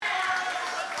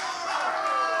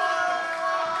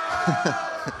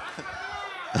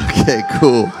Okay,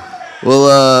 cool.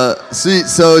 Well, sweet.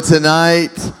 So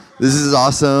tonight, this is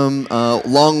awesome.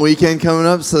 Long weekend coming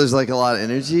up, so there's like a lot of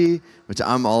energy, which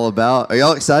I'm all about. Are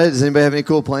y'all excited? Does anybody have any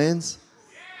cool plans?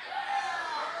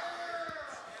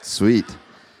 Sweet.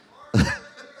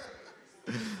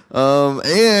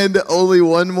 And only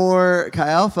one more Chi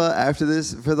Alpha after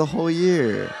this for the whole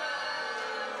year.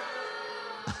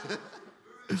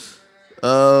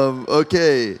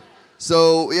 Okay.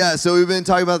 So we've been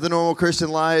talking about the normal Christian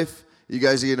life. You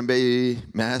guys are going to be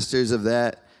masters of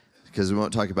that because we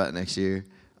won't talk about it next year.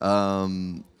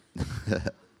 But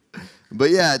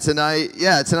tonight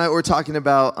we're talking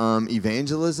about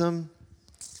evangelism.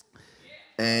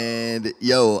 And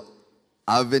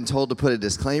I've been told to put a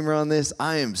disclaimer on this.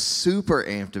 I am super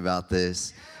amped about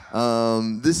this.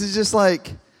 This is just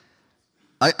like,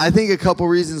 I think a couple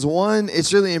reasons. One,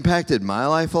 it's really impacted my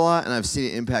life a lot, and I've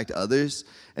seen it impact others.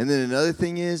 And then another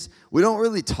thing is, we don't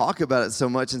really talk about it so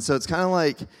much, and so it's kind of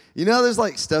like, there's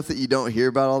like stuff that you don't hear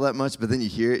about all that much, but then you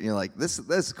hear it, and you're like,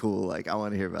 that's cool. Like, I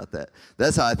want to hear about that.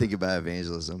 That's how I think about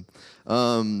evangelism. So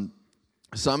I'm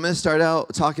going to start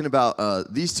out talking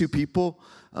about these two people.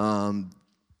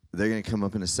 They're going to come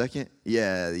up in a second.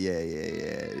 Yeah.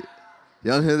 Y'all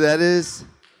know who that is?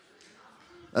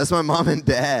 That's my mom and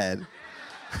dad.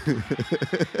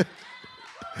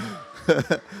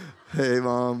 Hey,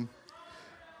 Mom.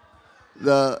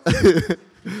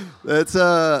 That's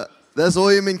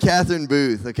William and Catherine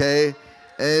Booth, okay?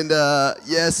 And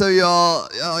so y'all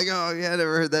like, oh yeah, I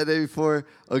never heard that name before.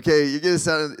 Okay, this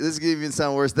is gonna even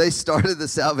sound worse. They started the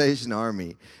Salvation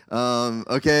Army.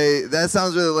 Okay, that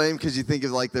sounds really lame because you think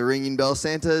of like the ringing bell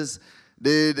Santas.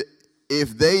 Dude,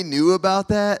 if they knew about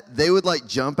that, they would like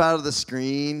jump out of the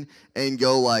screen and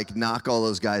go like knock all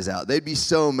those guys out. They'd be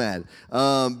so mad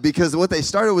because what they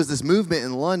started was this movement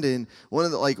in London. One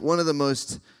of the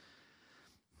most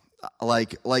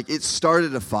like it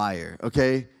started a fire,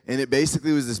 okay? And it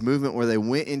basically was this movement where they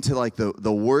went into like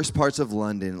the worst parts of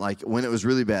London, like when it was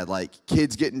really bad, like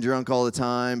kids getting drunk all the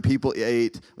time. People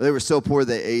ate. They were so poor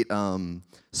they ate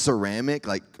ceramic,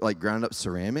 like ground up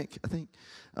ceramic, I think,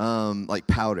 like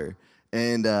powder.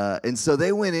 And so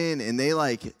they went in and they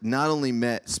like not only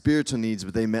met spiritual needs,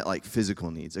 but they met like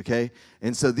physical needs, okay?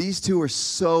 And so these two are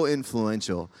so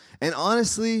influential. And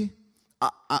honestly,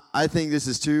 I think this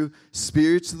is true.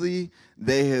 Spiritually,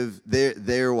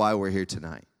 they're why we're here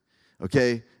tonight,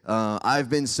 okay? I've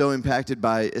been so impacted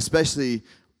by, especially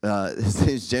his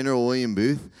name's General William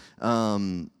Booth,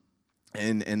 and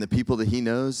the people that he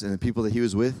knows and the people that he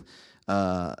was with.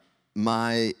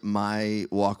 My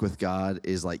walk with God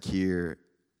is like here,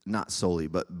 not solely,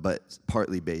 but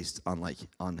partly based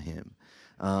on him.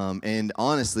 And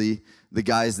honestly, the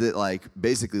guys that like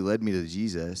basically led me to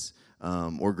Jesus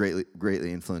were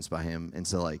greatly influenced by him. And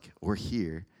so like we're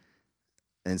here,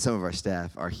 and some of our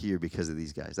staff are here because of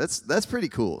these guys. That's pretty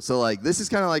cool. So like this is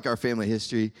kind of like our family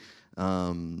history.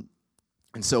 And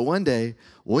so one day,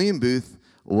 William Booth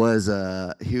was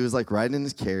like riding in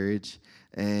his carriage.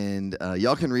 And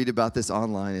y'all can read about this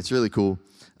online. It's really cool.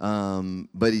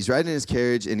 But he's riding in his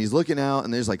carriage, and he's looking out,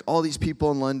 and there's, like, all these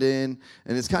people in London.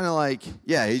 And it's kind of like,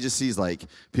 he just sees, like,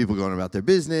 people going about their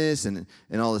business and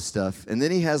all this stuff. And then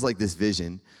he has, like, this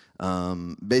vision,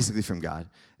 basically from God.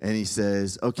 And he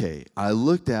says, okay, I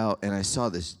looked out, and I saw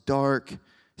this dark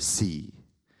sea.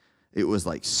 It was,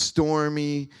 like,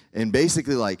 stormy, and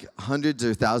basically, like, hundreds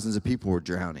or thousands of people were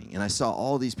drowning. And I saw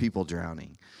all these people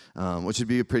drowning. Which would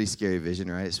be a pretty scary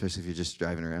vision, right? Especially if you're just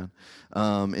driving around.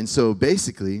 And so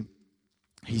basically,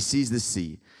 he sees the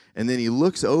sea. And then he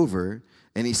looks over,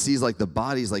 and he sees, like, the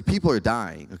bodies. Like, people are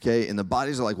dying, okay? And the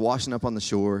bodies are, like, washing up on the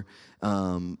shore,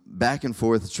 back and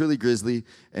forth. It's really grisly.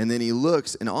 And then he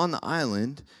looks, and on the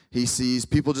island, he sees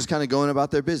people just kind of going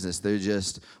about their business. They're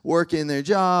just working their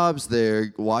jobs.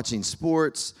 They're watching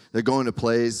sports. They're going to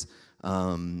plays.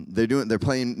 They're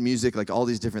playing music, like all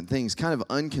these different things, kind of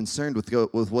unconcerned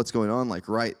with what's going on, like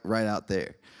right out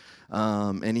there.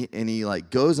 And he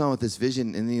like goes on with this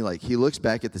vision, and he looks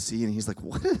back at the sea, and he's like,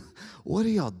 what are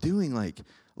y'all doing? Like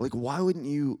what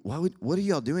are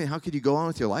y'all doing? How could you go on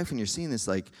with your life when you're seeing this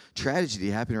like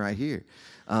tragedy happen right here?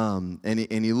 And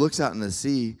he looks out in the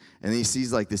sea, and he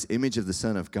sees like this image of the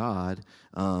Son of God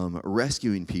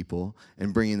rescuing people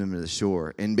and bringing them to the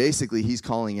shore. And basically, he's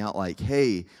calling out like,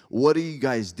 "Hey, what are you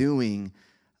guys doing?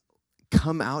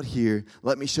 Come out here.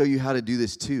 Let me show you how to do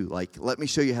this too. Like, let me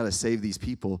show you how to save these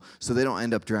people so they don't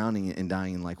end up drowning and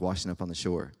dying and like washing up on the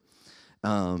shore."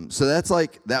 So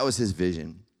that was his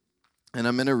vision. And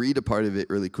I'm going to read a part of it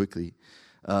really quickly.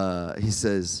 He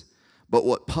says, "But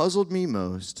what puzzled me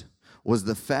most was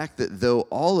the fact that though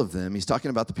all of them," he's talking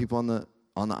about the people on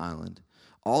on the island.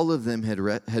 All of them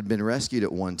had been rescued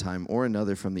at one time or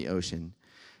another from the ocean.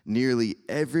 Nearly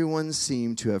everyone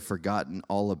seemed to have forgotten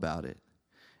all about it.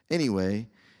 Anyway,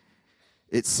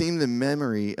 it seemed the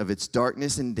memory of its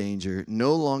darkness and danger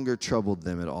no longer troubled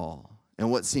them at all. And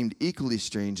what seemed equally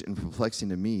strange and perplexing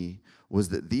to me was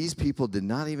that these people did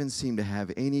not even seem to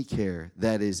have any care,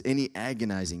 that is, any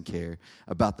agonizing care,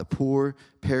 about the poor,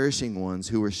 perishing ones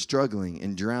who were struggling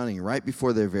and drowning right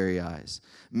before their very eyes,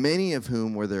 many of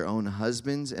whom were their own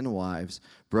husbands and wives,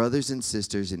 brothers and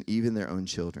sisters, and even their own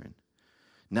children.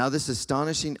 Now, this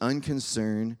astonishing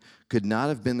unconcern could not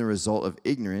have been the result of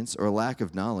ignorance or lack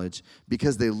of knowledge,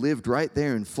 because they lived right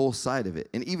there in full sight of it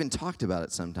and even talked about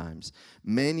it sometimes.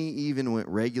 Many even went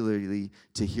regularly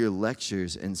to hear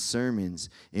lectures and sermons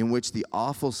in which the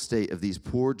awful state of these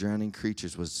poor drowning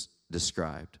creatures was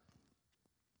described.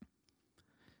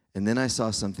 And then I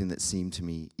saw something that seemed to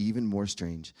me even more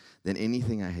strange than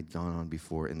anything I had gone on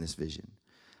before in this vision.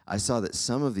 I saw that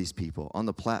some of these people on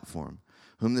the platform,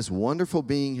 whom this wonderful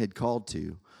being had called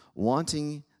to,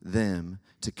 wanting them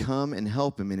to come and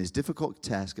help him in his difficult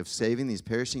task of saving these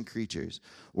perishing creatures,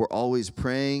 were always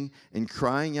praying and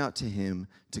crying out to him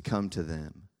to come to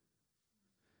them.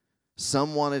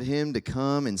 Some wanted him to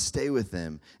come and stay with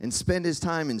them and spend his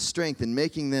time and strength in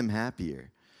making them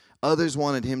happier. Others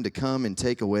wanted him to come and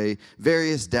take away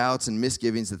various doubts and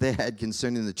misgivings that they had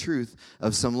concerning the truth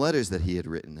of some letters that he had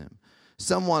written them.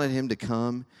 Some wanted him to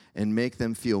come and make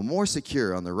them feel more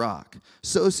secure on the rock,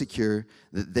 so secure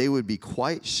that they would be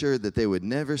quite sure that they would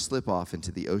never slip off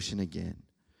into the ocean again.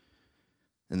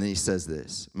 And then he says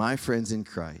this, "My friends in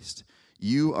Christ,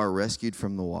 you are rescued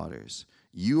from the waters.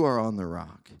 You are on the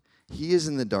rock. He is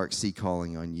in the dark sea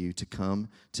calling on you to come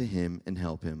to him and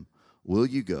help him. Will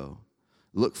you go?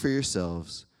 Look for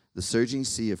yourselves. The surging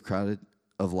sea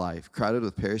of life, crowded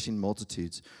with perishing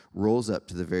multitudes, rolls up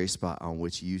to the very spot on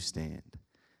which you stand."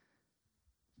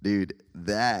 Dude,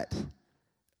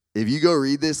 if you go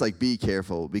read this, be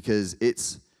careful, because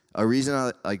it's a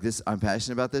reason I'm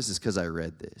passionate about this is because I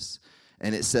read this.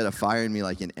 And it set a fire in me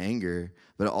in anger,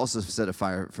 but it also set a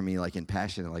fire for me in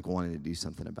passion and wanting to do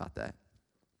something about that.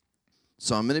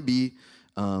 So I'm going to be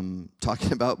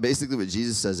talking about basically what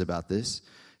Jesus says about this.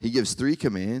 He gives 3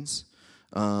 commands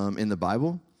in the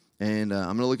Bible. And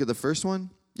I'm going to look at the first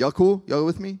one. Y'all cool? Y'all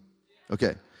with me?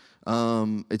 Okay.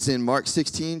 It's in Mark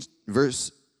 16,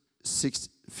 verse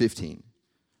 15.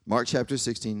 Mark chapter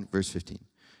 16, verse 15.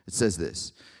 It says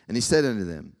this, "And he said unto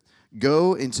them,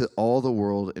 Go into all the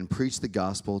world and preach the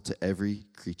gospel to every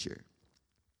creature."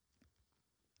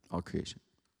 All creation.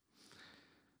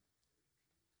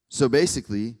 So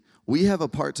basically, we have a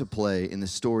part to play in the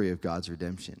story of God's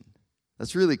redemption.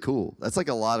 That's really cool. That's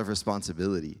a lot of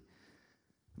responsibility.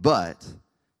 But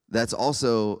that's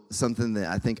also something that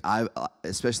I think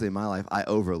especially in my life, I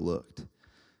overlooked.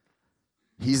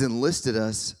 He's enlisted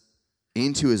us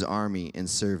into his army in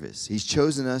service. He's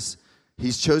chosen us.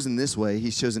 He's chosen this way.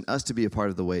 He's chosen us to be a part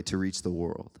of the way to reach the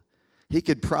world. He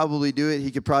could probably do it.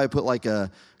 He could probably put a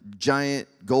giant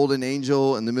golden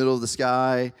angel in the middle of the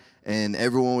sky and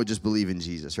everyone would just believe in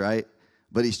Jesus, right?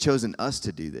 But he's chosen us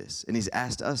to do this. And he's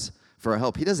asked us for our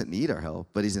help. He doesn't need our help,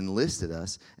 but he's enlisted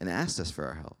us and asked us for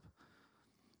our help.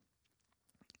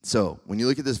 So, when you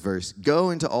look at this verse, go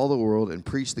into all the world and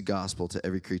preach the gospel to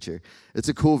every creature. It's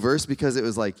a cool verse because it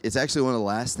was it's actually one of the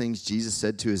last things Jesus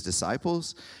said to his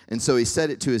disciples. And so he said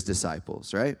it to his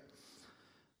disciples, right?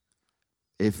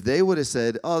 If they would have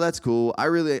said, "Oh, that's cool.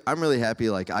 I'm really happy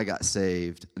I got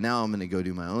saved. Now I'm going to go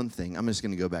do my own thing. I'm just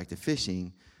going to go back to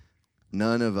fishing."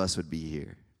 None of us would be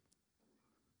here.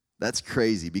 That's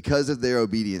crazy. Because of their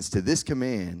obedience to this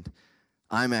command,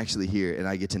 I'm actually here and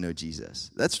I get to know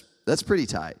Jesus. That's pretty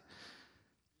tight.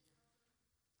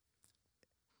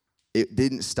 It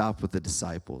didn't stop with the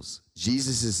disciples.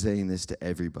 Jesus is saying this to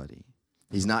everybody.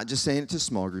 He's not just saying it to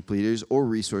small group leaders or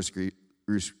resource group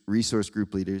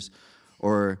leaders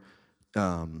or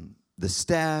the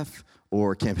staff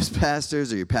or campus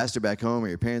pastors or your pastor back home or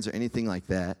your parents or anything like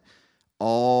that.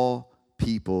 All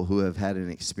people who have had an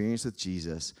experience with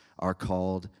Jesus are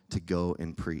called to go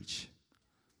and preach.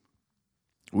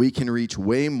 We can reach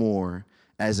way more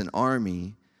as an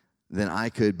army than I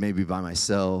could maybe by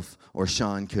myself, or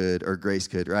Sean could, or Grace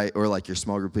could, right? Or your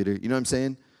small group leader. You know what I'm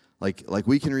saying? Like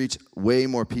we can reach way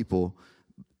more people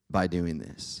by doing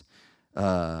this.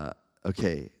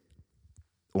 Okay.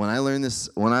 When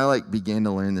I began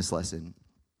to learn this lesson,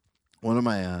 one of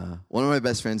my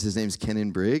best friends, his name's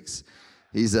Kenan Briggs.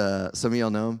 He's some of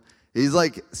y'all know him. He's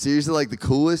seriously the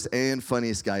coolest and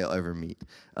funniest guy you'll ever meet.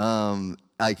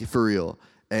 For real.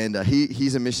 And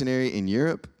he's a missionary in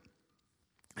Europe.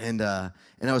 And I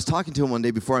was talking to him one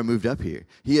day before I moved up here.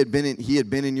 He had been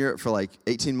in Europe for like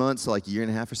 18 months, so like a year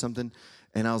and a half or something.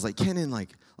 And I was like, Kenan,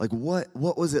 like what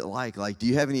was it like? Like, do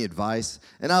you have any advice?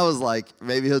 And I was like,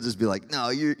 maybe he'll just be like, no,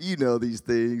 you know these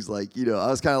things. Like, I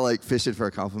was kind of like fishing for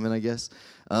a compliment, I guess.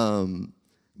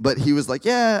 But he was like,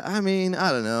 yeah, I mean,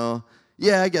 I don't know.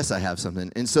 Yeah, I guess I have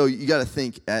something. And so you got to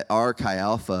think at our Chi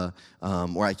Alpha,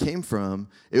 where I came from,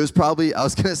 it was probably, I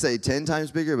was going to say 10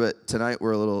 times bigger, but tonight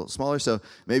we're a little smaller, so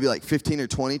maybe like 15 or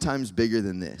 20 times bigger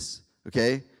than this,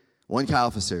 okay? One Chi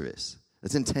Alpha service.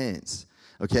 That's intense,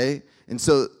 okay? And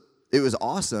so it was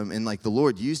awesome, and like the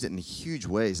Lord used it in huge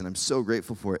ways, and I'm so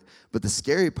grateful for it. But the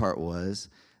scary part was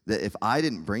that if I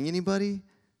didn't bring anybody,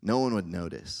 no one would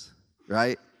notice,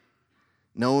 right?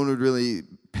 No one would really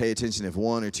pay attention if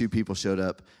 1 or 2 people showed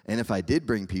up. And if I did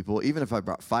bring people, even if I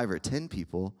brought 5 or 10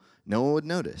 people, no one would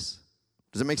notice.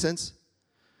 Does that make sense?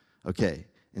 Okay.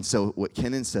 And so what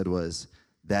Kenan said was,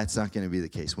 that's not going to be the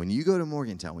case. When you go to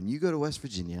Morgantown, when you go to West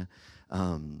Virginia,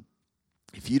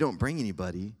 if you don't bring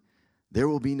anybody, there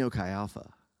will be no Chi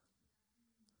Alpha.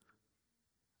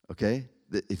 Okay?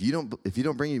 If you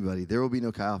don't bring anybody, there will be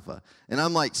no Chi Alpha. And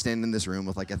I'm like standing in this room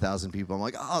with like 1,000 people. I'm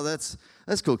like, oh, that's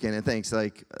cool, Kenan. Thanks.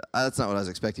 Like, that's not what I was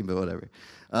expecting, but whatever.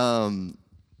 And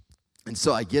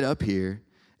so I get up here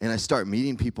and I start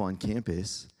meeting people on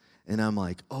campus, and I'm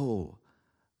like, oh,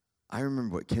 I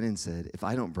remember what Kenan said. If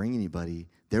I don't bring anybody,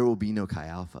 there will be no Chi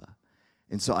Alpha.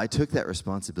 And so I took that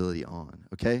responsibility on.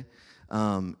 Okay.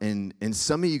 And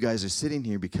some of you guys are sitting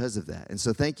here because of that. And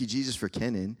so thank you, Jesus, for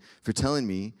Kenan, for telling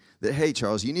me that, hey,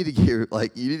 Charles, you need to get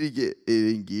it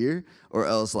in gear, or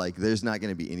else like there's not going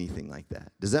to be anything like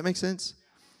that. Does that make sense?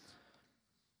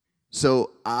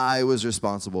 So I was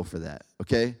responsible for that,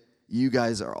 okay? You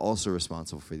guys are also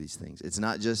responsible for these things. It's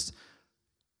not just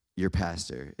your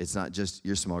pastor. It's not just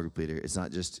your small group leader. It's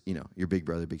not just, your big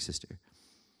brother, big sister.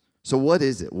 So what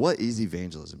is it? What is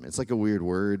evangelism? It's like a weird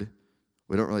word.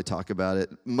 We don't really talk about it.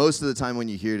 Most of the time when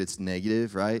you hear it, it's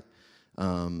negative, right?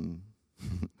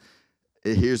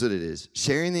 Here's what it is.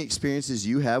 Sharing the experiences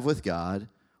you have with God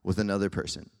with another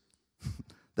person.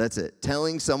 That's it.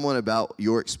 Telling someone about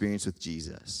your experience with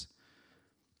Jesus.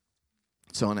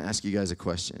 So I want to ask you guys a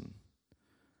question.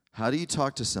 How do you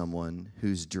talk to someone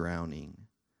who's drowning?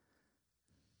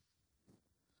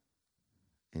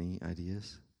 Any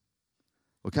ideas?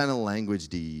 What kind of language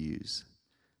do you use?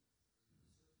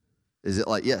 Is it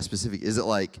like, specific? Is it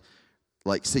like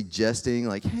suggesting,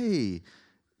 like, hey,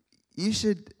 you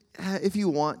should, if you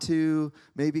want to,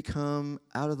 maybe come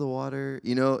out of the water?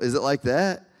 Is it like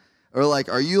that? Or like,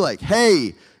 are you like,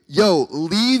 hey, yo,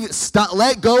 stop,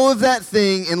 let go of that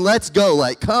thing and let's go.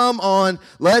 Like, come on,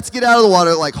 let's get out of the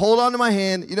water. Like, hold on to my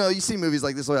hand. You see movies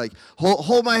like this where like,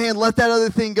 hold my hand, let that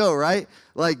other thing go, right?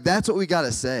 Like, that's what we got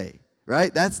to say,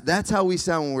 right? That's how we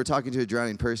sound when we're talking to a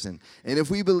drowning person. And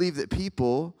if we believe that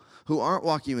people who aren't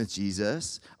walking with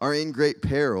Jesus are in great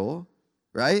peril,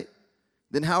 right?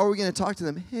 Then how are we going to talk to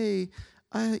them? Hey,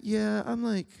 I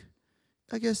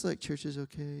guess like church is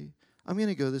okay. I'm going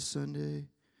to go this Sunday.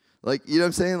 Like, you know what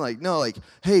I'm saying? Like, no, like,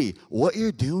 hey, what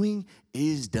you're doing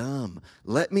is dumb.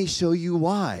 Let me show you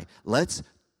why. Let's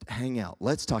hang out.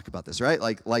 Let's talk about this, right?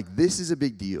 Like this is a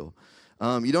big deal.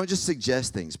 You don't just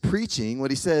suggest things. Preaching,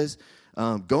 what he says,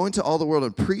 go into all the world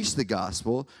and preach the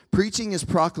gospel. Preaching is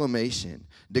proclamation,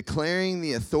 declaring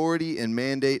the authority and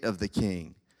mandate of the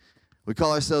king. We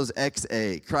call ourselves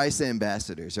XA, Christ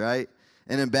ambassadors, right?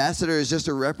 An ambassador is just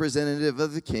a representative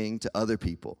of the king to other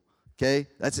people, okay?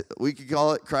 We could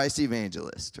call it Christ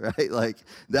evangelist, right? Like,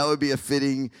 that would be a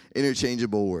fitting,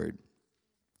 interchangeable word.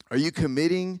 Are you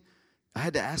committing? I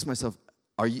had to ask myself,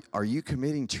 are you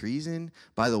committing treason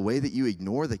by the way that you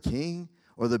ignore the king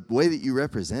or the way that you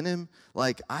represent him?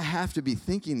 Like, I have to be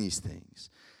thinking these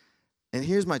things. And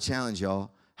here's my challenge,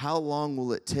 y'all. How long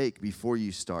will it take before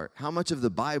you start? How much of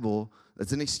the Bible,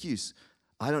 that's an excuse.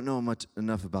 I don't know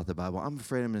enough about the Bible. I'm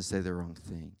afraid I'm going to say the wrong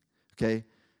thing, okay?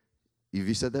 Have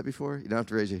you said that before? You don't have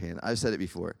to raise your hand. I've said it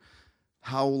before.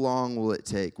 How long will it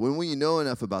take? When will you know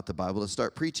enough about the Bible to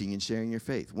start preaching and sharing your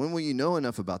faith? When will you know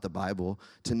enough about the Bible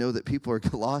to know that people are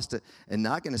lost and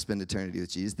not going to spend eternity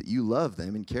with Jesus, that you love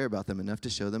them and care about them enough to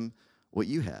show them what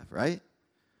you have, right?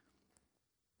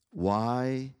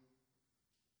 Why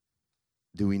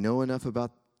do we know enough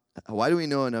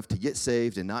to get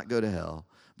saved and not go to hell,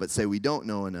 but say we don't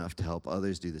know enough to help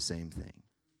others do the same thing?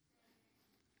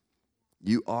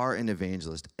 You are an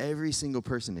evangelist. Every single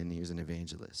person in here is an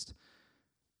evangelist.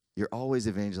 You're always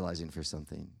evangelizing for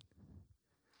something.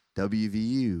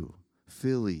 WVU,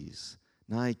 Phillies,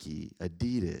 Nike,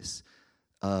 Adidas,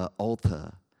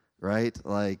 Ulta, right?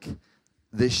 Like,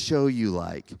 this show you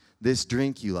like, this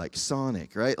drink you like,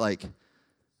 Sonic, right? Like,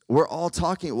 we're all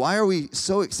talking. Why are we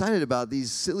so excited about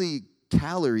these silly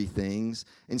calorie things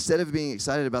instead of being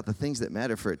excited about the things that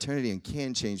matter for eternity and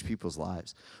can change people's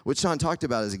lives? What Sean talked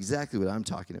about is exactly what I'm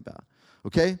talking about.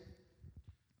 Okay?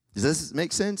 Does this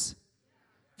make sense?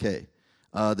 Okay.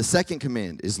 The second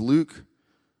command is Luke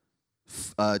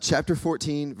chapter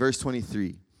 14, verse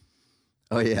 23.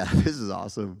 Oh, yeah, this is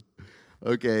awesome.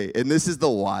 Okay, and this is the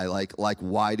why. Like,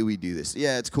 why do we do this?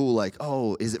 Yeah, it's cool. Like,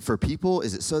 oh, is it for people?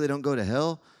 Is it so they don't go to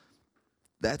hell?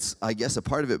 That's, I guess, a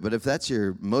part of it. But if that's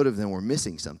your motive, then we're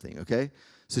missing something, okay?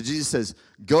 So Jesus says,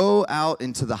 go out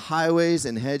into the highways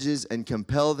and hedges and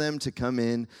compel them to come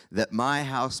in, that my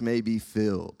house may be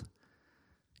filled.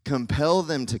 Compel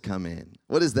them to come in.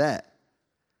 What is that?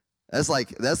 That's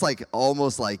like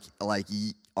almost like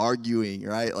arguing,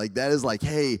 right? Like that is like,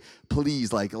 hey,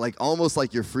 please, like almost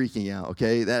like you're freaking out,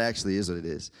 okay? That actually is what it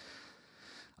is.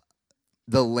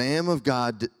 The Lamb of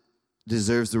God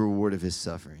deserves the reward of his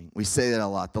suffering. We say that a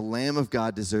lot. The Lamb of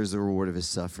God deserves the reward of his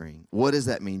suffering. What does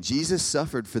that mean? Jesus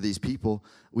suffered for these people.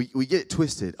 We get it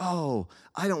twisted. Oh,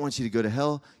 I don't want you to go to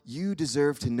hell. You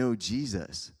deserve to know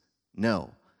Jesus.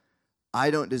 No,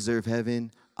 I don't deserve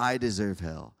heaven. I deserve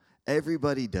hell.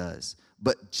 Everybody does.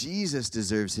 But Jesus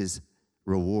deserves his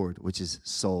reward, which is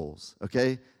souls,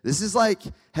 okay? This is like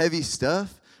heavy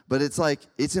stuff, but it's like,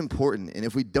 it's important. And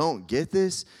if we don't get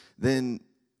this, then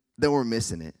we're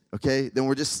missing it, okay? Then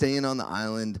we're just staying on the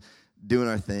island, doing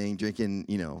our thing, drinking,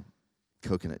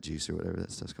 coconut juice or whatever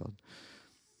that stuff's called.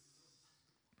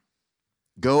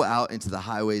 Go out into the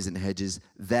highways and hedges,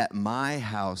 that my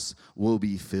house will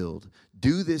be filled.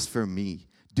 Do this for me.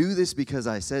 Do this because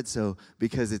I said so,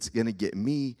 because it's going to get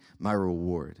me my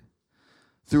reward.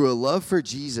 Through a love for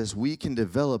Jesus, we can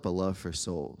develop a love for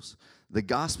souls. The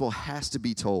gospel has to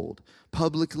be told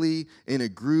publicly, in a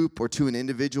group, or to an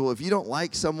individual. If you don't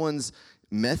like someone's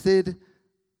method,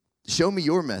 show me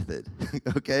your method,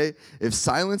 okay? If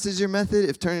silence is your method,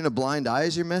 if turning a blind eye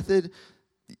is your method,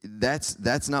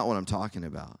 that's not what I'm talking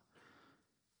about.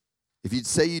 If you'd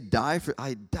say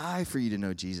I die for you to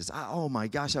know Jesus. Oh my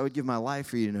gosh, I would give my life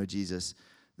for you to know Jesus.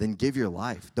 Then give your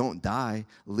life. Don't die.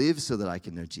 Live so that I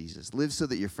can know Jesus. Live so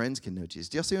that your friends can know Jesus.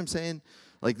 Do y'all see what I'm saying?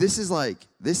 This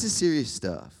is serious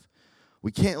stuff.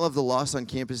 We can't love the lost on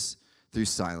campus through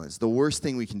silence. The worst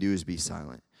thing we can do is be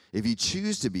silent. If you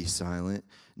choose to be silent,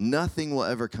 nothing will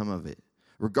ever come of it.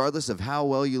 Regardless of how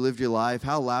well you lived your life,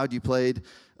 how loud you played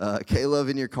K-Love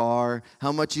in your car,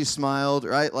 how much you smiled,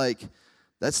 right?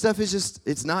 That stuff is just,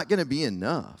 it's not going to be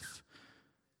enough.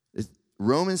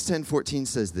 Romans 10:14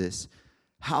 says this,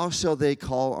 how shall they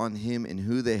call on him in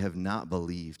who they have not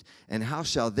believed? And how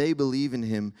shall they believe in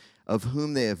him of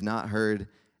whom they have not heard?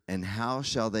 And how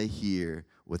shall they hear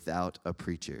without a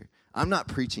preacher? I'm not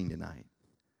preaching tonight.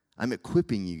 I'm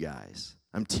equipping you guys.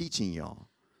 I'm teaching y'all,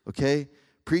 okay?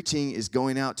 Preaching is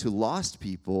going out to lost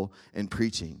people and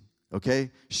preaching,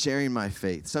 okay? Sharing my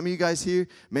faith. Some of you guys here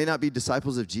may not be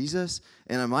disciples of Jesus,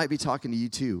 and I might be talking to you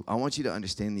too. I want you to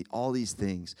understand all these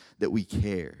things, that we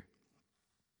care.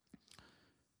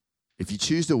 If you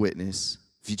choose to witness,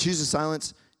 if you choose to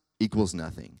silence, equals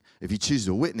nothing. If you choose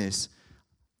to witness,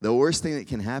 the worst thing that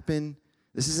can happen,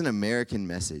 this is an American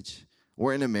message.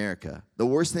 We're in America. The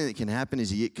worst thing that can happen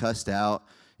is you get cussed out,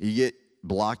 you get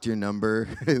blocked your number,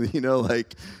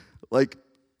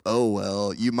 oh,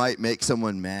 well, you might make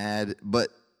someone mad, but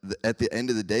at the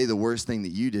end of the day, the worst thing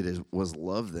that you did was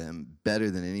love them better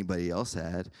than anybody else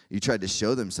had. You tried to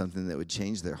show them something that would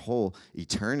change their whole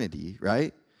eternity,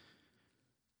 right?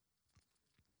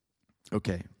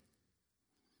 Okay.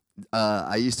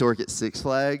 I used to work at Six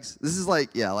Flags. This is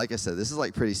like I said, this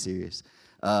is pretty serious.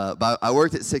 But I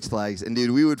worked at Six Flags, and dude,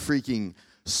 we would freaking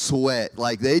sweat.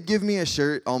 They'd give me a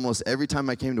shirt almost every time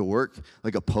I came to work,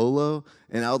 like a polo,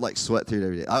 and I would sweat through it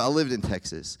every day. I lived in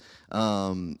Texas,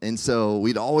 and so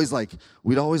we'd always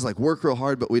work real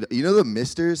hard. But the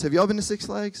misters. Have y'all been to Six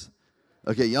Flags?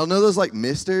 Okay, y'all know those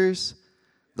misters.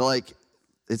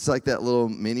 It's like that little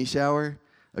mini shower.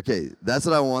 Okay, that's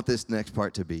what I want this next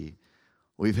part to be.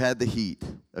 We've had the heat,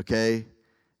 okay,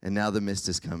 and now the mist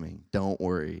is coming. Don't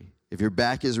worry. If your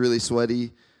back is really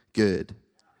sweaty, good.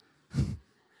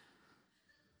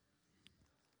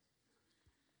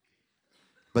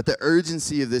 But the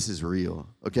urgency of this is real,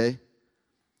 okay?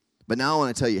 But now I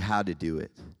want to tell you how to do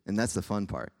it, and that's the fun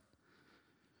part.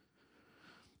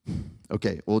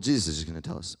 Okay, well, Jesus is just going to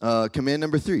tell us. Command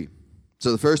number 3.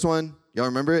 So the first one, y'all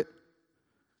remember it?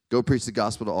 Go preach the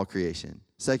gospel to all creation.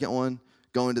 Second one,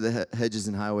 go into the hedges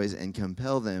and highways and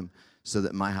compel them so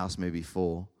that my house may be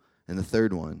full. And the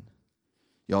third one,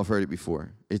 y'all have heard it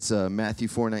before. It's Matthew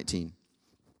 4:19.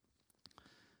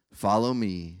 Follow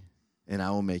me, and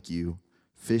I will make you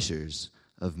fishers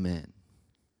of men.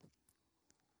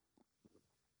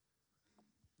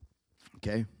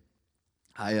 Okay?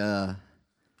 I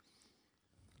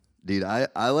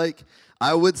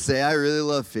would say I really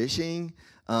love fishing,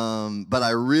 but I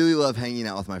really love hanging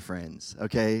out with my friends,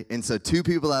 okay? And so 2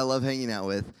 people I love hanging out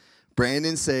with,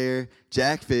 Brandon Sayer,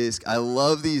 Jack Fisk. I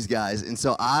love these guys. And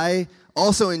so I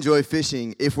also enjoy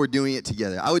fishing if we're doing it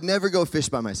together. I would never go fish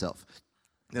by myself.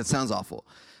 That sounds awful.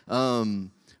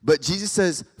 But Jesus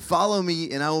says, follow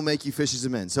me and I will make you fishers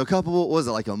of men. So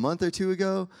a month or 2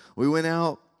 ago, we went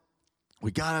out. We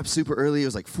got up super early. It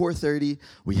was like 4:30.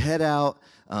 We head out,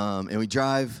 and we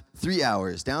drive 3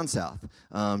 hours down south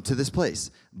to this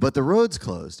place. But the road's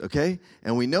closed, okay?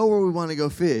 And we know where we want to go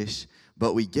fish,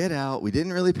 but we get out. We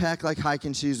didn't really pack like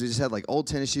hiking shoes. We just had like old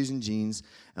tennis shoes and jeans,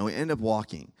 and we end up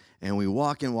walking. And we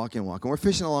walk and walk and walk. And we're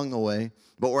fishing along the way,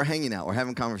 but we're hanging out. We're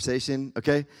having conversation,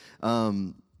 okay?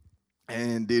 And,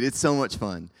 dude, it's so much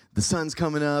fun. The sun's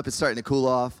coming up. It's starting to cool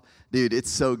off. Dude,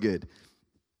 it's so good.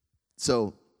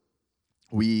 So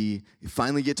we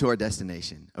finally get to our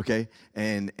destination, okay?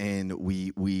 And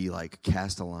we like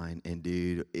cast a line, and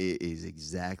dude, it is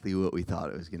exactly what we thought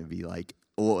it was going to be. Like,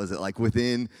 what was it? Like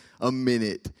within a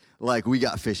minute, like we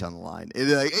got fish on the line. And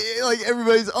like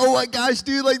everybody's, oh my gosh,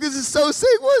 dude, like this is so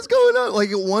sick. What's going on?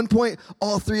 Like at one point,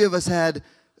 all 3 of us had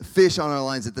fish on our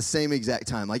lines at the same exact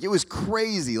time. Like it was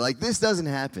crazy. Like this doesn't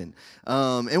happen.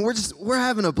 And we're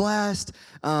having a blast.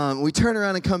 We turn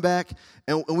around and come back,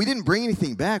 and we didn't bring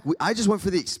anything back. I just went for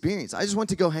the experience. I just went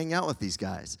to go hang out with these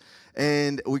guys.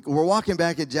 And we're walking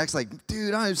back, and Jack's like,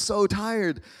 dude, I'm so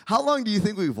tired. How long do you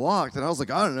think we've walked? And I was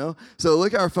like, I don't know. So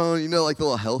look at our phone, like the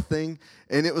little health thing.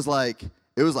 And it was like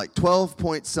 12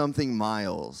 point something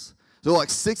miles. So like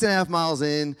 6.5 miles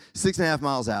in, 6.5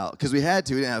 miles out, because we had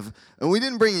to. And we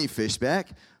didn't bring any fish back,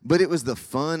 but it was the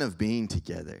fun of being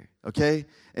together, okay?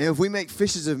 And if we make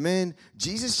fishers of men,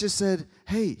 Jesus just said,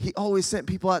 hey, he always sent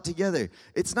people out together.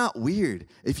 It's not weird.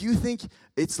 If you think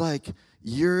it's like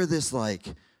you're this like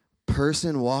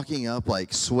person walking up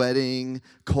like sweating,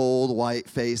 cold, white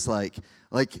face, like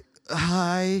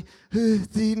hi, do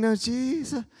you know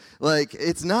Jesus? Like,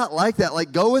 it's not like that.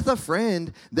 Like, go with a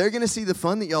friend. They're going to see the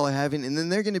fun that y'all are having, and then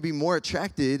they're going to be more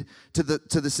attracted to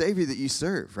the Savior that you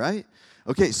serve, right?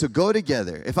 Okay, so go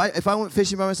together. If I went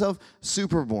fishing by myself,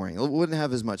 super boring. I wouldn't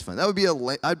have as much fun. That would be I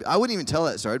wouldn't even tell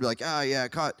that story. I'd be like, yeah, I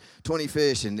caught 20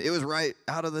 fish, and it was right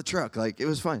out of the truck. Like, it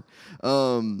was fine.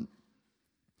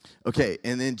 Okay,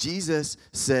 and then Jesus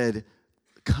said,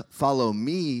 follow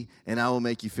me, and I will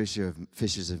make you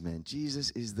fishers of men.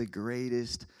 Jesus is the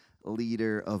greatest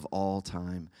leader of all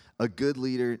time. A good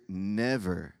leader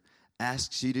never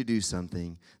asks you to do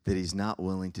something that he's not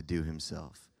willing to do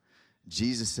himself.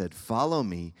 Jesus said, follow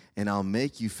me, and I'll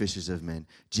make you fishers of men.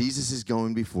 Jesus is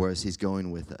going before us. He's going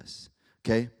with us,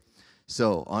 okay?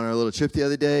 So on our little trip the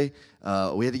other day,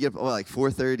 we had to get up like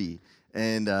 4:30,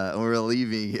 and we were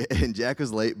leaving, and Jack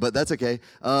was late, but that's okay.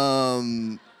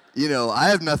 I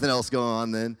have nothing else going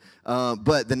on then.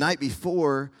 But the night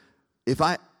before,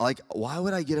 why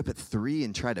would I get up at 3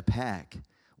 and try to pack?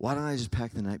 Why don't I just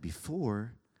pack the night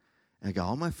before? And I got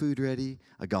all my food ready.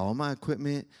 I got all my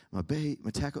equipment, my bait, my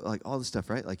tackle, like all the stuff,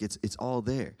 right? Like it's all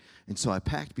there. And so I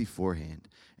packed beforehand.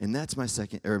 And that's my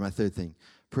third thing.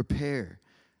 Prepare.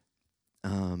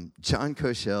 John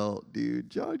Koshel, dude,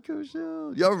 John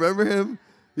Koshel. Y'all remember him?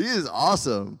 He is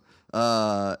awesome.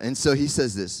 And so he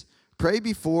says this. Pray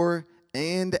before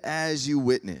and as you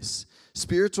witness.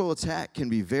 Spiritual attack can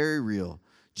be very real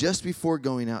just before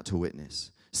going out to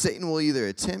witness. Satan will either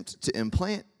attempt to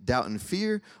implant doubt and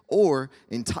fear or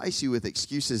entice you with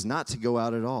excuses not to go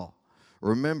out at all.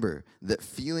 Remember that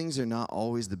feelings are not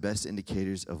always the best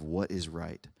indicators of what is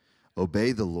right.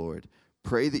 Obey the Lord.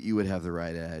 Pray that you would have the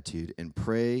right attitude, and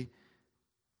pray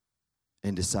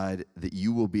and decide that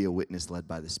you will be a witness led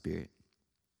by the Spirit.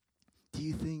 Do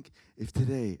you think if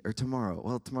today or tomorrow,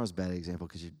 well, tomorrow's a bad example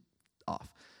because you're off,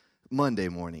 Monday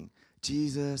morning,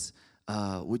 Jesus,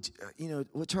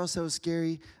 what Charles said was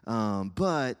scary,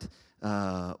 but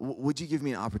would you give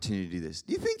me an opportunity to do this?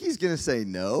 Do you think he's going to say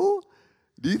no?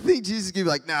 Do you think Jesus is going to be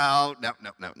like, no,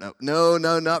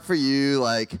 not for you,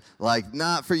 like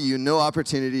not for you, no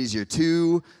opportunities, you're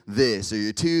too this or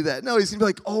you're too that? No, he's going to be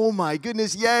like, oh my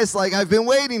goodness, yes, like I've been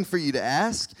waiting for you to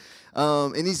ask.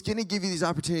 And he's going to give you these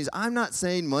opportunities. I'm not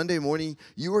saying Monday morning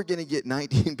you are going to get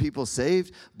 19 people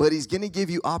saved, but he's going to give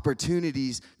you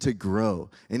opportunities to grow,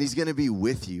 and he's going to be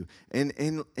with you.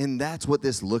 And that's what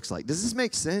this looks like. Does this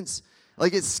make sense?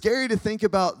 Like, it's scary to think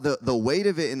about the weight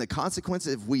of it and the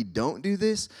consequences if we don't do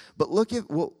this, but look at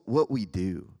what we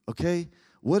do, okay?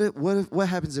 What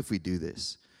happens if we do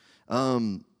this?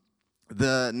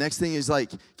 The next thing is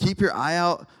like keep your eye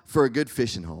out for a good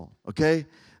fishing hole, okay?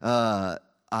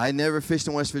 I never fished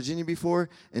in West Virginia before,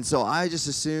 and so I just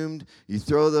assumed you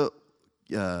throw the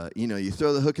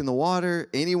hook in the water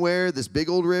anywhere, this big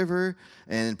old river,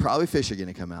 and probably fish are going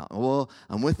to come out. Well,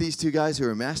 I'm with these two guys who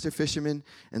are master fishermen,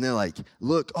 and they're like,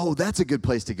 look, oh, that's a good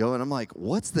place to go. And I'm like,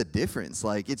 what's the difference?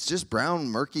 Like, it's just brown,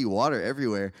 murky water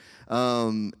everywhere.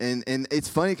 And it's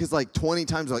funny because like 20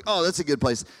 times they're like, oh, that's a good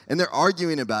place. And they're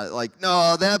arguing about it. Like,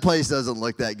 no, that place doesn't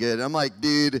look that good. And I'm like,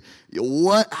 dude,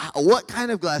 what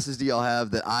kind of glasses do y'all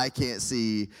have that I can't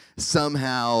see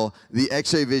somehow the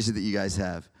x-ray vision that you guys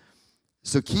have?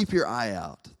 So keep your eye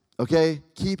out, okay?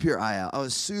 Keep your eye out. I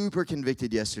was super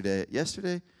convicted yesterday.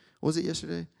 Yesterday? Was it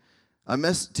yesterday? I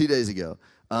messed 2 days ago.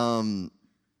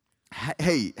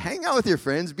 Hey, hang out with your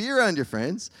friends. Be around your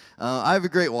friends. I have a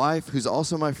great wife who's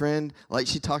also my friend, like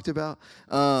she talked about.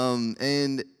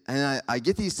 And I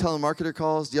get these telemarketer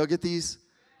calls. Do y'all get these?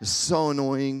 They're so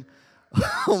annoying.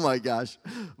 Oh, my gosh.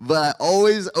 But I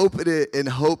always open it and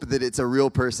hope that it's a real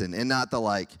person and not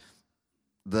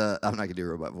I'm not going to do a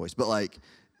robot voice, but like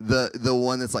the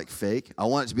one that's like fake. I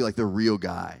want it to be like the real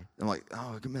guy. I'm like,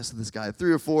 oh, I can mess with this guy.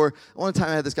 3 or 4. One time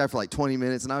I had this guy for like 20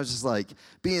 minutes, and I was just like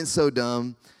being so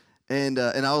dumb. And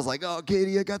I was like, oh,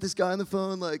 Katie, I got this guy on the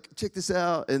phone. Like, check this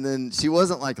out. And then she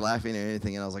wasn't like laughing or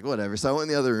anything. And I was like, whatever. So I went in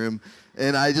the other room,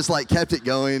 and I just like kept it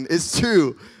going. It's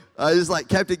true. I just like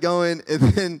kept it going. And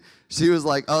then she was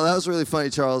like, oh, that was really funny,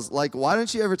 Charles. Like, why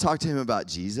don't you ever talk to him about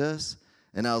Jesus?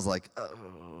 And I was like, oh.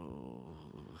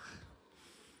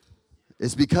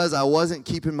 It's because I wasn't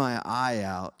keeping my eye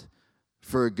out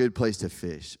for a good place to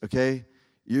fish, okay?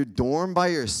 Your dorm by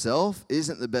yourself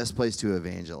isn't the best place to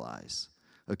evangelize,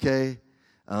 okay?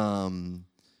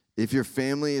 If your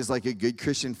family is like a good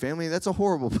Christian family, that's a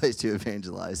horrible place to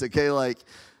evangelize, okay? Like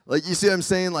you see what I'm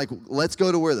saying? Like, let's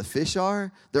go to where the fish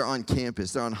are. They're on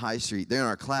campus. They're on High Street. They're in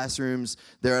our classrooms.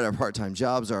 They're at our part-time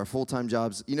jobs or our full-time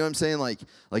jobs. You know what I'm saying?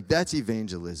 Like that's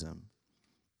evangelism.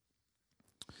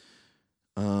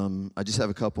 I just have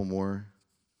a couple more.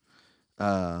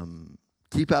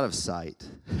 Keep out of sight.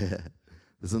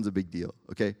 This one's a big deal,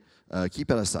 okay?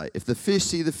 Keep out of sight. If the fish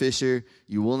see the fisher,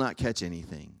 you will not catch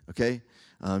anything, okay?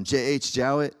 J.H.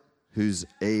 Jowett, who's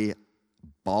a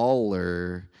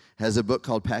baller, has a book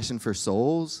called Passion for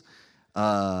Souls.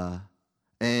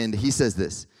 And he says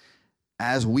this,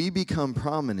 as we become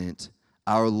prominent,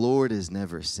 our Lord is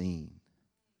never seen.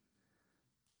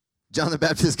 John the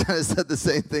Baptist kind of said the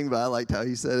same thing, but I liked how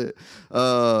he said it.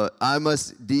 I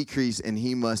must decrease and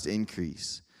he must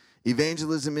increase.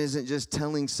 Evangelism isn't just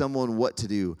telling someone what to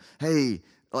do. Hey,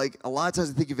 like a lot of times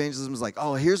I think evangelism is like,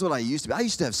 oh, here's what I used to be. I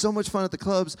used to have so much fun at the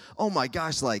clubs. Oh my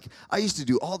gosh, like I used to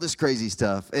do all this crazy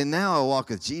stuff, and now I walk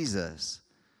with Jesus.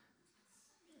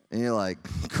 And you're like,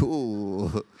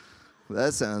 cool,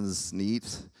 that sounds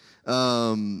neat.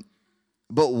 But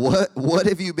what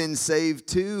have you been saved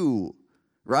to?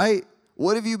 Right?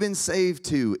 What have you been saved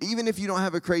to? Even if you don't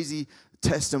have a crazy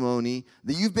testimony,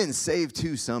 that you've been saved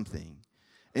to something.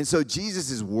 And so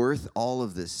Jesus is worth all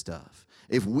of this stuff.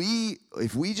 If we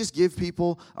just give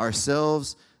people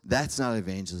ourselves, that's not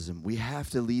evangelism. We have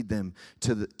to lead them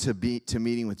to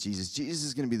meeting with Jesus. Jesus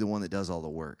is going to be the one that does all the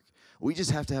work. We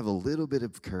just have to have a little bit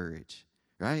of courage,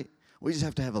 right? We just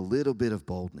have to have a little bit of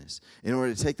boldness in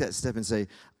order to take that step and say,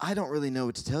 I don't really know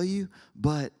what to tell you,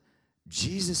 but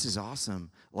Jesus is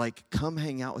awesome. Like, come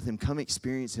hang out with him. Come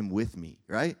experience him with me,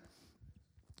 right?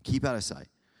 Keep out of sight.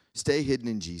 Stay hidden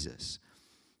in Jesus.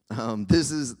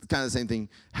 This is kind of the same thing.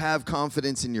 Have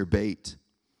confidence in your bait.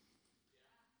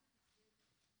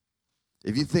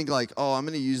 If you think like, oh, I'm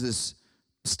going to use this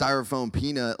styrofoam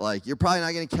peanut, like, you're probably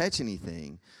not going to catch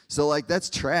anything. So, like, that's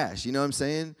trash. You know what I'm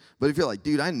saying? But if you're like,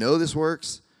 dude, I know this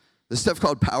works. This stuff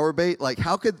called power bait, like,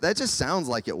 how could, that just sounds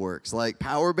like it works. Like,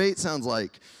 power bait sounds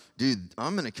like, dude,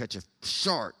 I'm going to catch a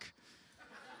shark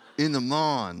in the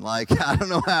Mon. Like, I don't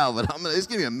know how, but it's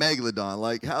going to be a megalodon.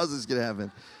 Like, how is this going to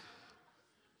happen?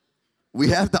 We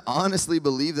have to honestly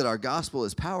believe that our gospel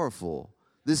is powerful.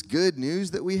 This good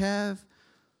news that we have,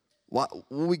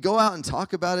 when we go out and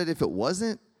talk about it, if it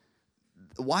wasn't,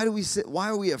 why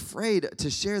are we afraid to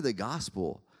share the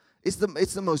gospel? It's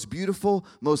the most beautiful,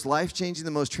 most life-changing,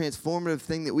 the most transformative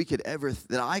thing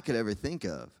that I could ever think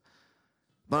of.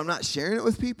 But I'm not sharing it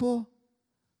with people?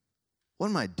 What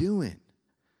am I doing?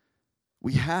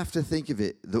 We have to think of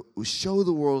it. Show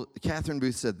the world, Catherine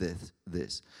Booth said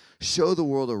this. Show the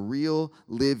world a real,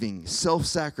 living,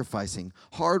 self-sacrificing,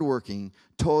 hardworking,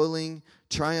 toiling,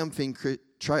 triumphant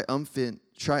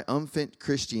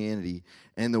Christianity,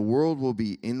 and the world will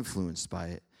be influenced by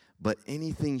it. But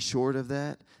anything short of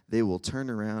that, they will turn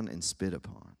around and spit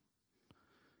upon.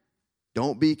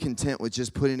 Don't be content with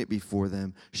just putting it before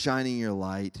them, shining your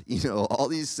light, all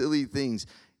these silly things,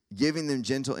 giving them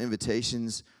gentle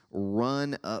invitations.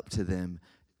 Run up to them,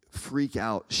 freak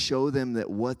out, show them that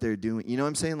what they're doing. You know what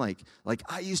I'm saying? Like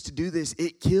I used to do this.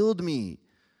 It killed me.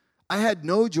 I had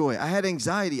no joy. I had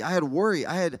anxiety. I had worry.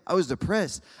 I was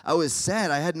depressed. I was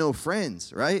sad. I had no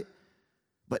friends, right?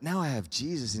 But now I have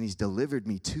Jesus, and he's delivered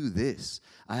me to this.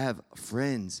 I have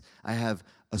friends. I have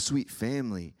a sweet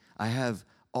family. I have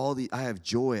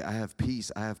joy. I have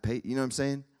peace. I have patience. You know what I'm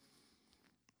saying?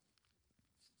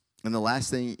 And the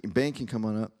last thing, Ben can come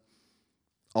on up.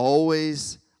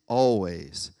 Always,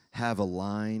 always have a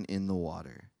line in the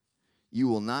water. You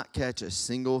will not catch a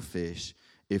single fish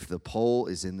if the pole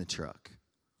is in the truck,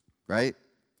 right?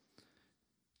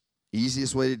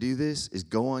 Easiest way to do this is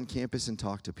go on campus and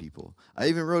talk to people. I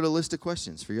even wrote a list of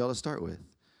questions for y'all to start with.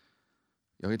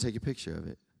 Y'all can take a picture of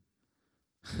it.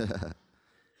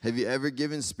 Have you ever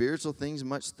given spiritual things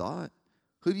much thought?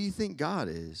 Who do you think God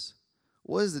is?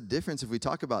 What is the difference if we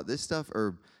talk about this stuff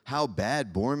or how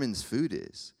bad Borman's food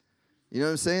is? You know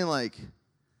what I'm saying? Like,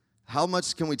 how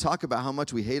much can we talk about how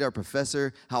much we hate our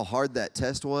professor, how hard that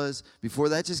test was, before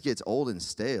that just gets old and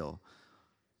stale?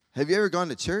 Have you ever gone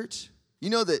to church? You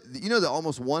know that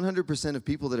almost 100% of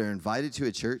people that are invited to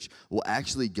a church will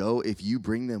actually go if you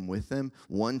bring them with them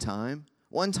one time?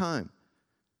 One time.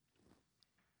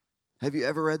 Have you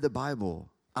ever read the Bible?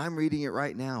 I'm reading it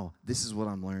right now. This is what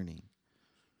I'm learning.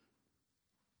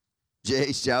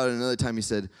 J.H. Jowett, another time he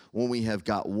said, when we have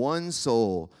got one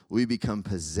soul, we become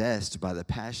possessed by the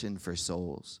passion for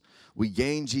souls. We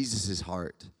gain Jesus'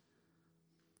 heart.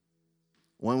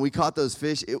 When we caught those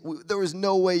fish, there was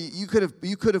no way you could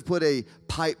have put a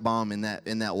pipe bomb in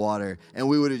that water, and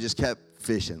we would have just kept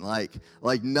fishing. Like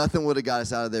nothing would have got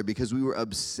us out of there because we were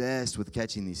obsessed with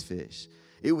catching these fish.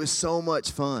 It was so much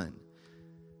fun.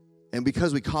 And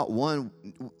because we caught one,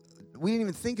 we didn't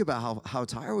even think about how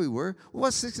tired we were. We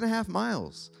walked 6.5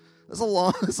 miles. That's a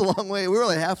long way. We were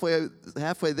like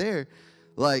halfway there.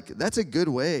 Like, that's a good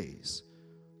ways.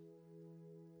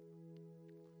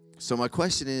 So my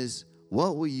question is,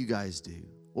 what will you guys do?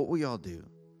 What will y'all do?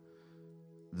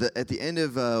 At the end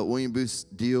of William Booth's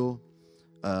deal,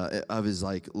 of his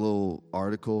little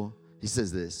article, he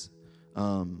says this.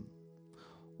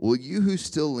 Will you who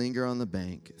still linger on the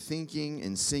bank, thinking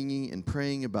and singing and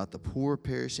praying about the poor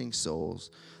perishing souls,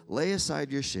 lay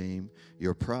aside your shame,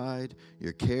 your pride,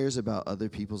 your cares about other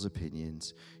people's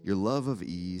opinions, your love of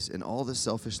ease, and all the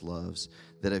selfish loves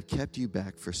that have kept you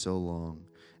back for so long,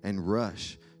 and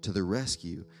rush to the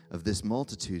rescue of this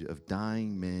multitude of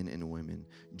dying men and women.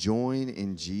 Join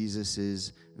in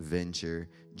Jesus' venture.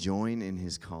 Join in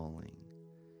his calling.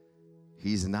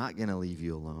 He's not going to leave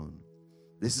you alone.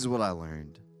 This is what I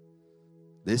learned.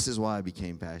 This is why I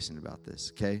became passionate about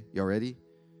this, okay? Y'all ready?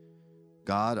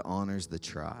 God honors the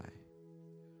try.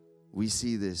 We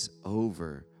see this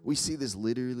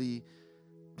literally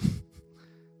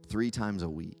 3 times a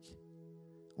week.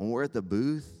 When we're at the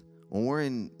booth, when we're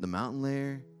in the mountain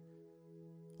lair,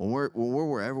 when we're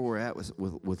wherever we're at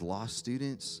with lost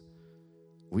students,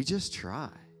 we just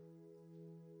try.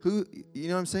 You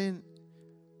know what I'm saying?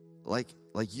 Like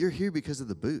you're here because of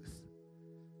the booth.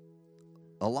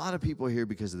 A lot of people are here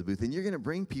because of the booth, and you're going to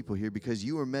bring people here because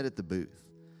you were met at the booth.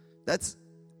 That's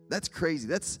crazy.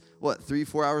 That's,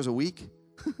 3-4 hours a week?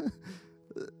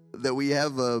 That we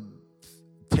have a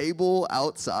table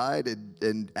outside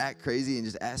and act crazy and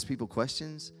just ask people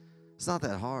questions? It's not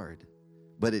that hard,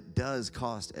 but it does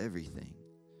cost everything.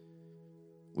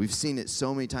 We've seen it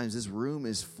so many times. This room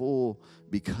is full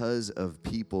because of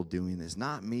people doing this.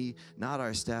 Not me, not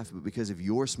our staff, but because of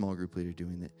your small group leader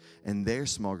doing it, and their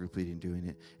small group leader doing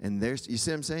it, and you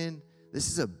see what I'm saying? This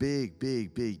is a big,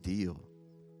 big, big deal.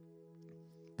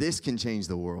 This can change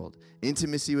the world.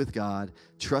 Intimacy with God,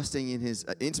 trusting in his,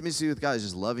 intimacy with God is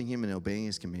just loving him and obeying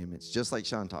his commandments, just like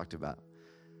Sean talked about.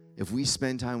 If we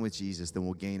spend time with Jesus, then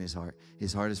we'll gain his heart.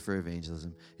 His heart is for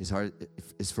evangelism. His heart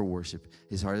is for worship.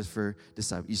 His heart is for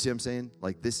disciple. You see what I'm saying?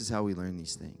 This is how we learn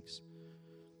these things.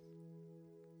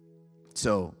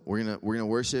 So we're gonna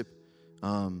worship.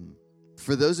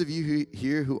 For those of you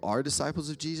who are disciples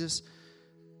of Jesus,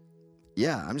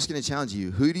 I'm just gonna challenge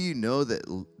you. Who do you know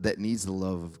that needs the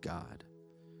love of God?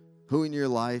 Who in your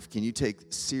life can you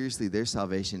take seriously their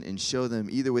salvation and show them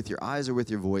either with your eyes or with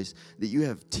your voice that you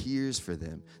have tears for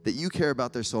them, that you care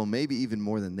about their soul, maybe even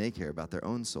more than they care about their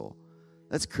own soul?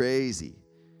 That's crazy,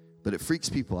 but it freaks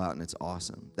people out and it's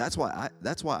awesome. That's why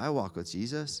I walk with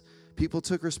Jesus. People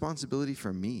took responsibility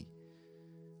for me.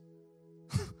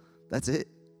 That's it.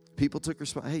 People took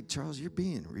responsibility. Hey, Charles, you're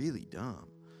being really dumb.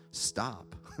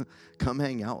 Stop. Come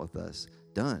hang out with us.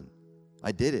 Done.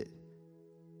 I did it.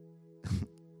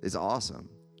 It's awesome.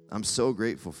 I'm so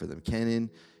grateful for them. Kenan,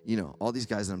 all these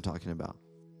guys that I'm talking about.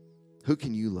 Who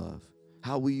can you love?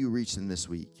 How will you reach them this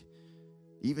week?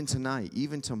 Even tonight,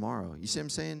 even tomorrow. You see what I'm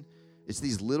saying? It's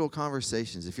these little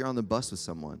conversations. If you're on the bus with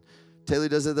someone, Taylor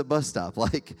does it at the bus stop.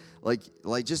 Like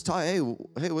just talk, hey,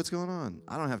 what's going on?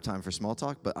 I don't have time for small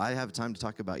talk, but I have time to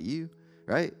talk about you,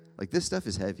 right? Like this stuff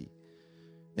is heavy.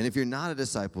 And if you're not a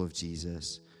disciple of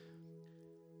Jesus,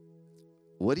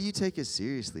 what do you take as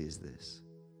seriously as this?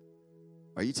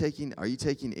 Are you taking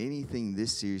anything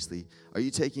this seriously? Are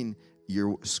you taking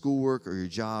your schoolwork or your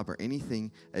job or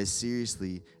anything as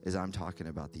seriously as I'm talking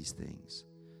about these things?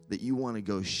 That you want to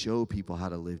go show people how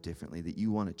to live differently, that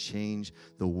you want to change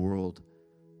the world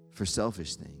for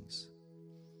selfish things.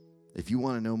 If you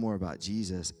want to know more about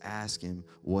Jesus, ask him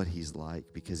what he's like,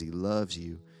 because he loves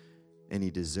you and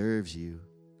he deserves you.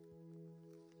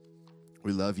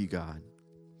 We love you, God.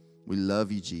 We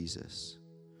love you, Jesus.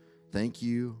 Thank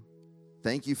you.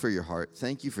 Thank you for your heart.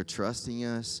 Thank you for trusting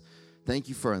us. Thank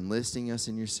you for enlisting us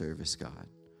in your service, God.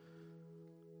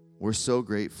 We're so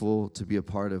grateful to be a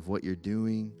part of what you're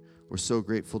doing. We're so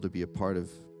grateful to be a part of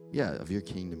your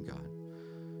kingdom,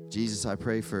 God. Jesus, I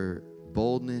pray for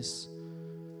boldness.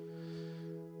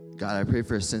 God, I pray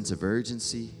for a sense of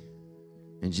urgency.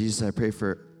 And Jesus, I pray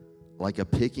for like a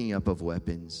picking up of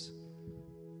weapons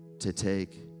to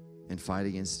take and fight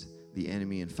against the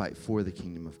enemy and fight for the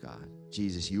kingdom of God.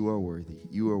 Jesus, you are worthy.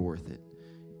 You are worth it.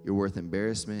 You're worth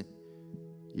embarrassment.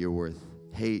 You're worth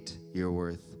hate. You're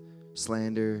worth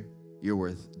slander. You're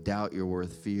worth doubt. You're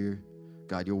worth fear.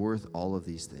 God, you're worth all of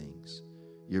these things.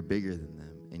 You're bigger than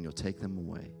them, and you'll take them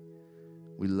away.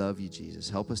 We love you, Jesus.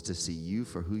 Help us to see you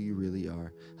for who you really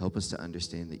are. Help us to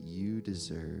understand that you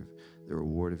deserve the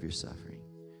reward of your suffering.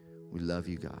 We love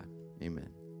you, God. Amen.